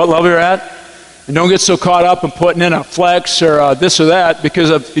don't care what level you're at, and don't get so caught up in putting in a flex or this or that,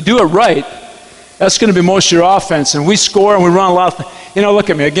 because if you do it right, that's going to be most of your offense. And we score and we run a lot of, you know, look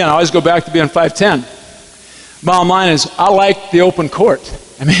at me again, I always go back to being 5'10". Bottom line is, I like the open court.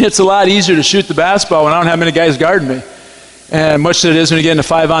 I mean, it's a lot easier to shoot the basketball when I don't have many guys guarding me. And much as it is when you get in a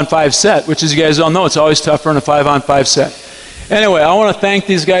 5-on-5 set, which, as you guys all know, it's always tougher in a 5-on-5 set. Anyway, I want to thank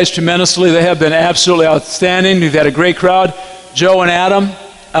these guys tremendously. They have been absolutely outstanding. We've had a great crowd. Joe and Adam,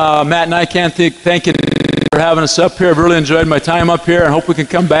 Matt and I can't thank you for having us up here. I've really enjoyed my time up here and hope we can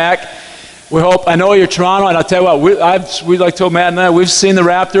come back. We hope, I know you're Toronto, and I'll tell you what, we like told Matt and I, we've seen the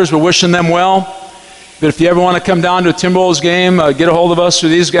Raptors. We're wishing them well. But if you ever want to come down to a Timberwolves game, get a hold of us through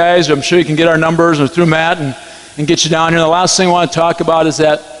these guys. I'm sure you can get our numbers or through Matt and get you down here. And the last thing I want to talk about is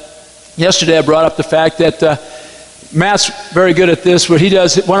that yesterday I brought up the fact that Matt's very good at this. What he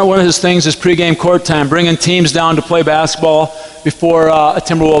does, one of his things is pregame court time, bringing teams down to play basketball before a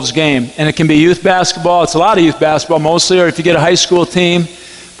Timberwolves game. And it can be youth basketball. It's a lot of youth basketball mostly, or if you get a high school team,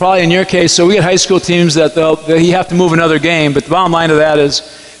 probably in your case. So we get high school teams that you have to move another game. But the bottom line of that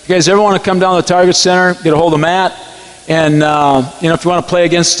is, if you guys ever want to come down to the Target Center, get a hold of Matt. And, you know, if you want to play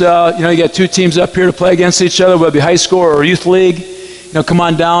against, you got two teams up here to play against each other, whether it be high school or youth league, you know, come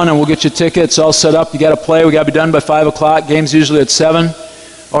on down and we'll get you tickets all set up. You got to play. We got to be done by 5 o'clock. Game's usually at 7,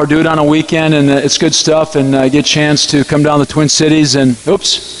 or do it on a weekend, and it's good stuff. And get a chance to come down to the Twin Cities and,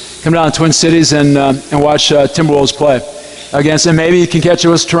 come down to Twin Cities and watch Timberwolves play against, and maybe you can catch it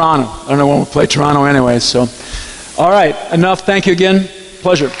with Toronto. I don't know when we'll play Toronto anyway. So, all right, enough. Thank you again.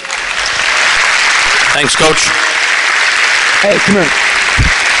 Pleasure. Thanks, Coach. Hey, come here.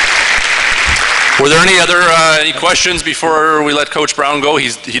 Were there any questions before we let Coach Brown go?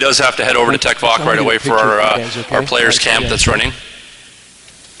 He does have to head over to Tech Vac right away for our players camp that's running.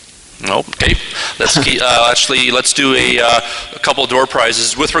 No, okay. Let's do a couple of door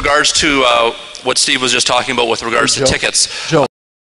prizes with regards to what Steve was just talking about with regards to tickets. Joe.